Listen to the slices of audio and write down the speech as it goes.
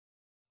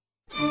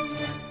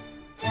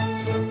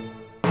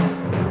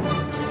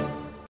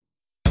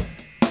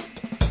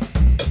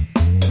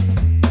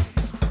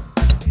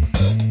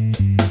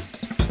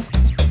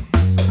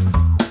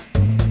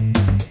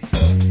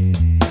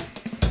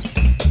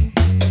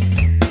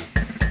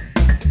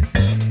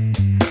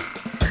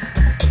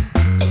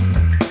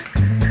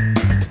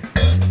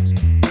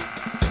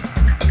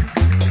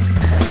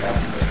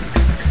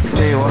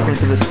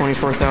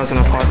4000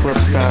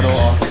 Apocalypse battle.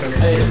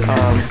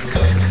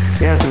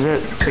 Yeah, this is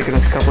it. Taking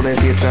us a couple days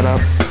to get set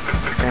up.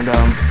 And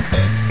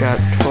got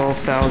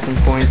 12,000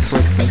 points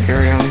with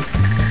Imperium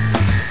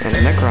and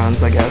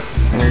Necrons, I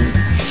guess. And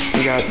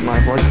we got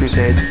my Blood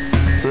Crusade.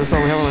 So this is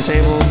all we have on the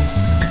table.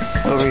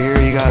 Over here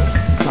you got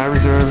my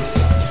reserves,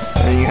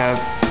 and you have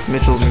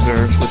Mitchell's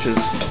reserves, which is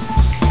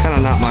kind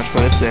of not much,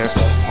 but it's there.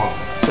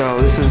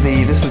 So this is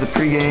the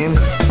pregame.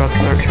 About to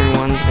start turn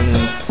 1, and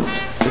then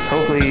just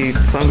hopefully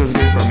sun goes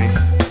good for me.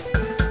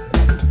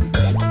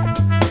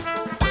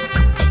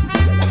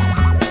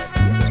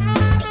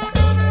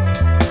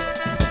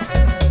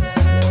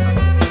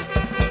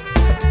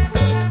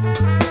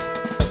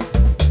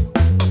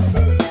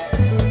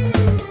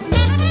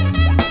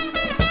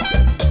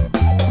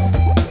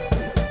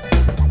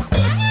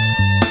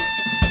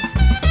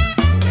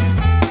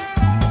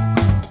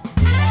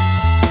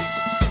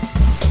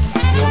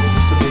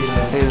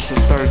 This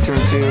is start of turn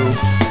 2,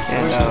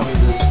 and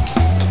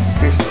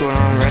here's what's going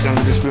on. Right now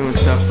I'm just moving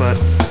stuff, but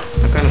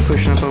I'm kind of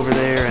pushing up over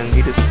there, and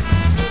he just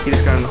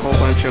got in a whole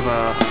bunch of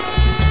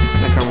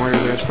Necron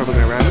warriors. There's probably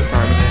gonna rapid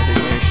fire, but they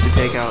managed to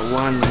take out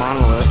one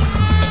monolith.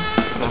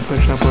 And I'm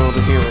pushing up over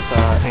here with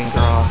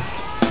Angroth,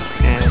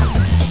 and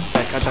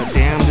I got that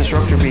damn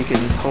disruptor beacon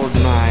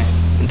holding my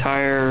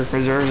entire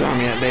reserves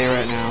army at bay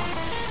right now.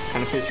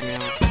 Kind of pissing me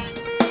off.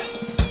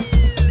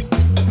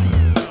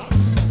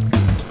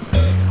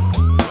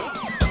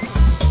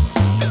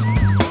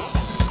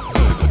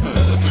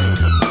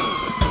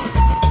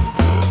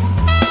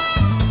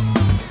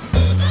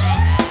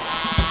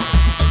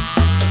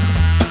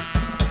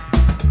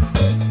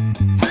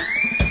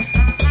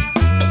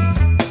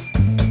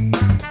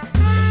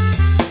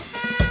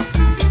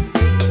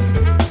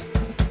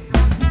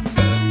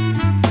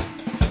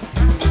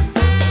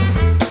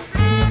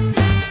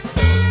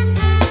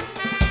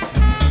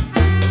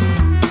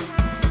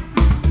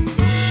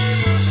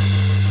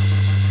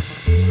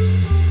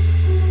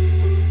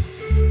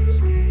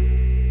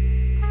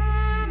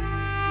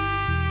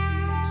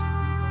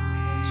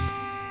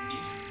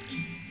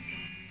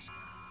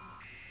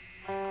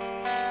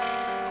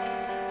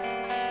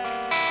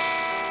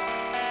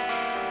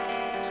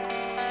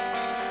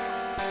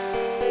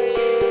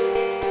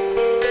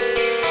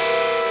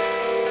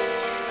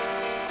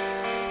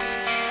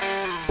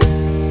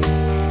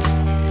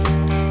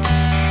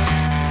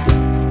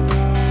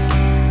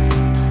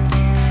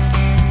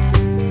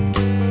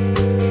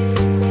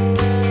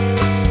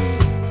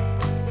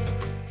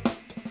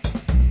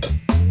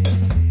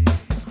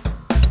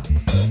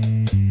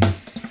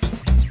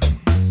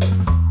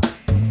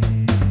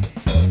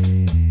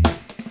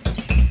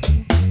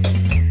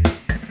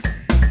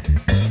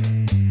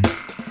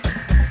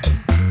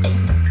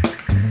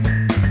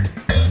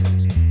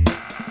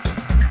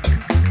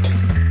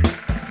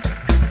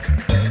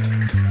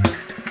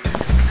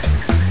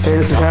 Okay,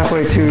 this is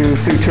halfway through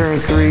turn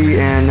 3,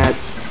 and that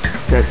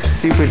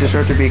stupid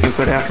disruptor beacon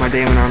put half my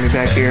Daemon army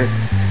back here.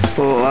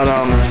 But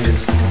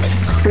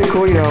pretty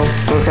cool, you know.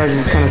 Both sides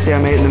just kind of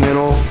stalemate in the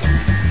middle.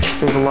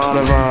 There's a lot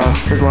of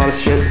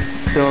shit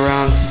still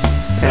around,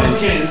 and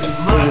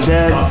there's a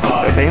dead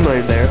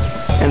Baneblade there,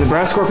 and the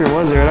Brass Scorpion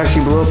was there. It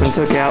actually blew up and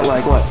took out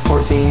like what,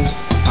 14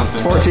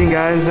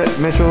 guys at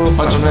Mitchell.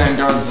 Bunch of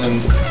vanguards and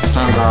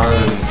stone guard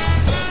and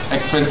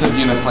expensive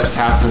units like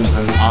captains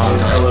and honor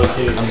guard.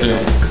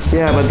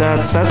 Yeah, but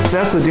that's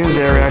the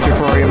Doomsday reactor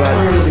for you. But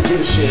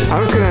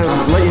I'm just gonna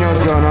let you know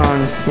what's going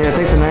on. Yeah,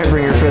 thank the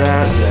Nightbringer for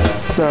that.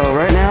 So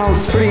right now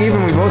it's pretty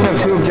even. We both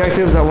have 2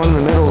 objectives. That one in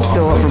the middle is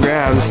still up for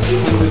grabs.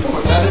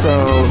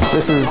 So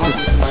this is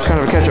just kind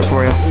of a catch up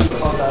for you.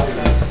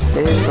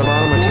 It's the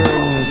bottom of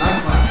turn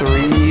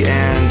 3,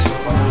 and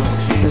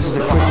this is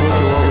a quick look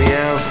at what we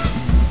have.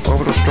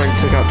 Orbital Strike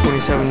took out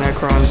 27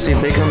 Necrons. See if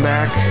they come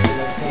back,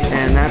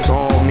 and that's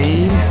all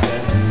me.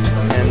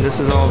 And this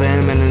is all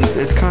them, and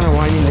it's kind of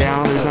winding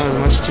down. There's not as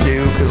much to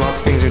do because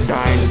lots of things are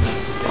dying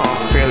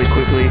off fairly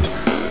quickly.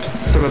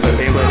 Still got that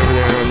Beyblade over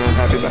there, and I'm not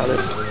happy about it.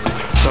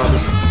 So I'll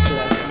just...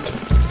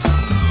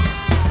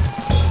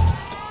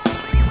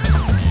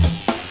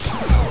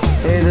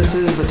 Hey, this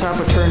is the top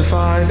of turn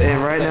 5,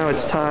 and right now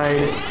it's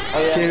tied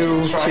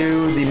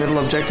 2-2. The middle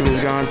objective is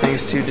gone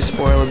thanks to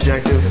Despoil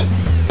objective.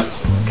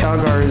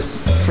 Calgar's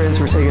friends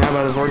were taken out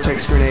by the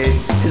Vortex Grenade.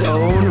 His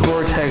own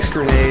Vortex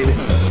Grenade.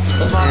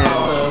 That's my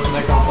fault, the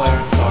Necron player.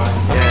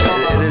 Sorry.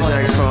 Yeah, it is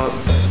Zack's fault.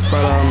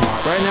 But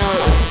right now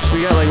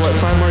we got like what,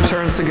 5 more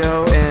turns to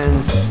go,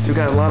 and we've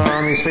got a lot of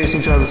armies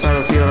facing each other on the side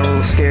of the field. I'm a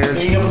little scared.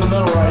 You go in the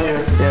middle right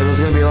here. Yeah, there's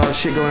gonna be a lot of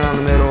shit going on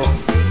in the middle.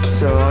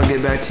 So I'll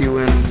get back to you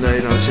when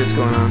the shit's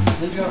going on.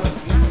 Good job.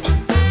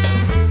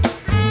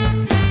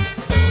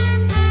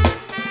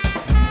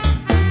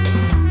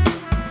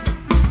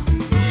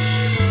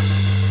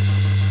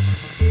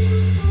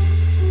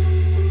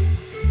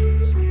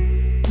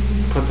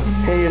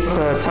 Hey, it's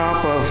the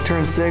top of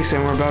turn 6,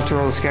 and we're about to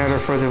roll the scatter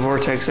for the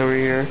Vortex over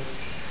here.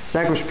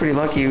 Zack was pretty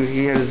lucky.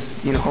 He had his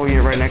whole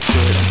unit right next to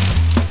it.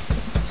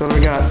 So what do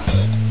we got?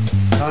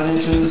 9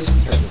 inches.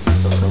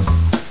 So close.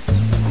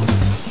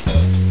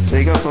 there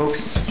you go,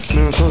 folks.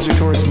 Moving closer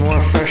towards more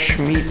fresh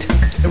meat.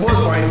 It was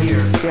right here.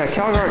 Yeah,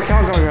 Calgar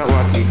got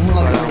lucky.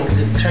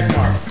 Check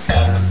mark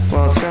pattern.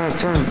 Well, it's gonna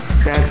turn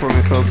bad for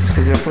me, folks,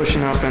 because they're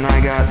pushing up and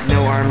I got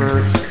no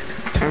armor.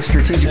 I'm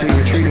strategically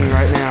retreating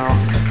right now.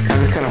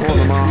 I'm just kind of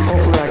holding them off.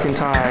 Hopefully I can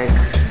tie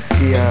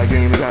the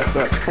game. We got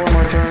 4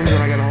 more turns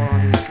and I gotta hold on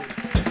to this.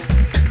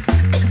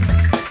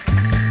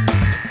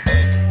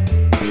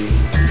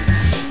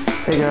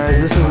 Hey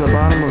guys, this is the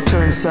bottom of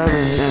turn 7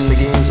 and the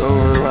game's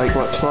over like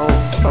what,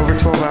 over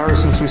 12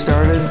 hours since we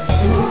started.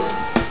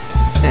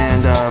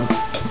 And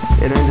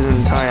it ended in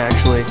a tie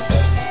actually.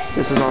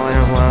 This is all I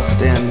have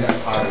left, and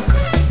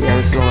yeah,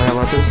 this is all I have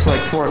left. It's like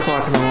 4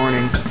 o'clock in the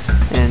morning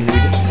and we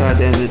just decided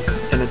to end it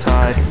in a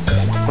tie.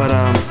 But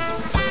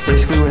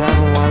basically what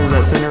happened was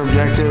that center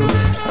objective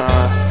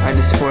I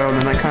just spoiled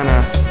and I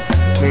kinda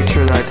made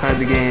sure that I tied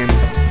the game.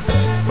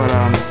 But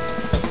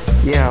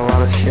yeah, a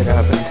lot of shit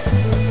happened.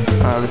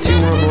 The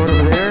Team World Lord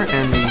over there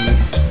and the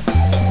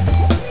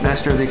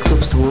Master of the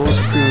Eclipsed Wolves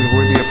proved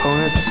worthy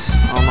opponents.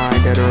 All my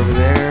dead are over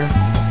there.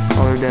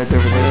 All their dead's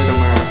over there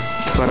somewhere.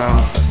 But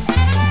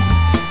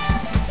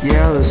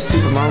yeah, those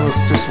stupid monoliths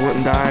just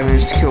wouldn't die. I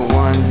managed to kill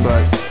one,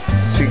 but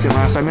speaking of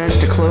last, I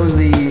managed to close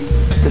the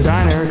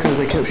diner because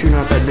they kept shooting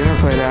out that dinner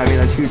plate at me,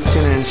 that huge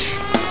 10-inch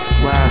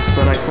blast.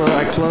 But I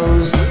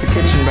closed the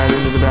kitchen by the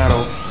end of the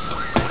battle,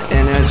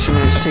 and I actually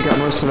managed to take out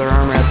most of their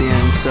armor at the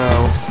end. So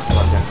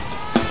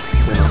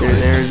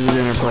there's the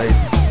dinner plate.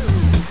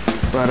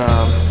 But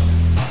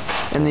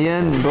in the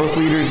end, both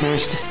leaders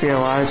managed to stay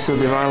alive, so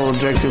the rival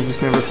objective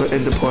was never put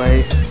into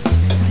play.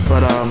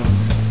 But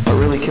what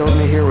really killed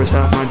me here was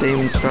half my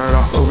demons started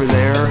off over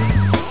there,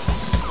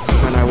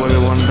 and I would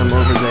have wanted them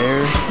over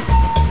there.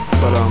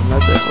 But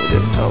that definitely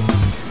didn't help.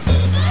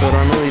 But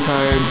I'm really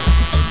tired,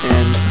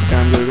 and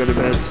I'm gonna go to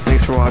bed. So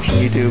thanks for watching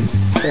YouTube.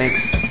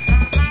 Thanks.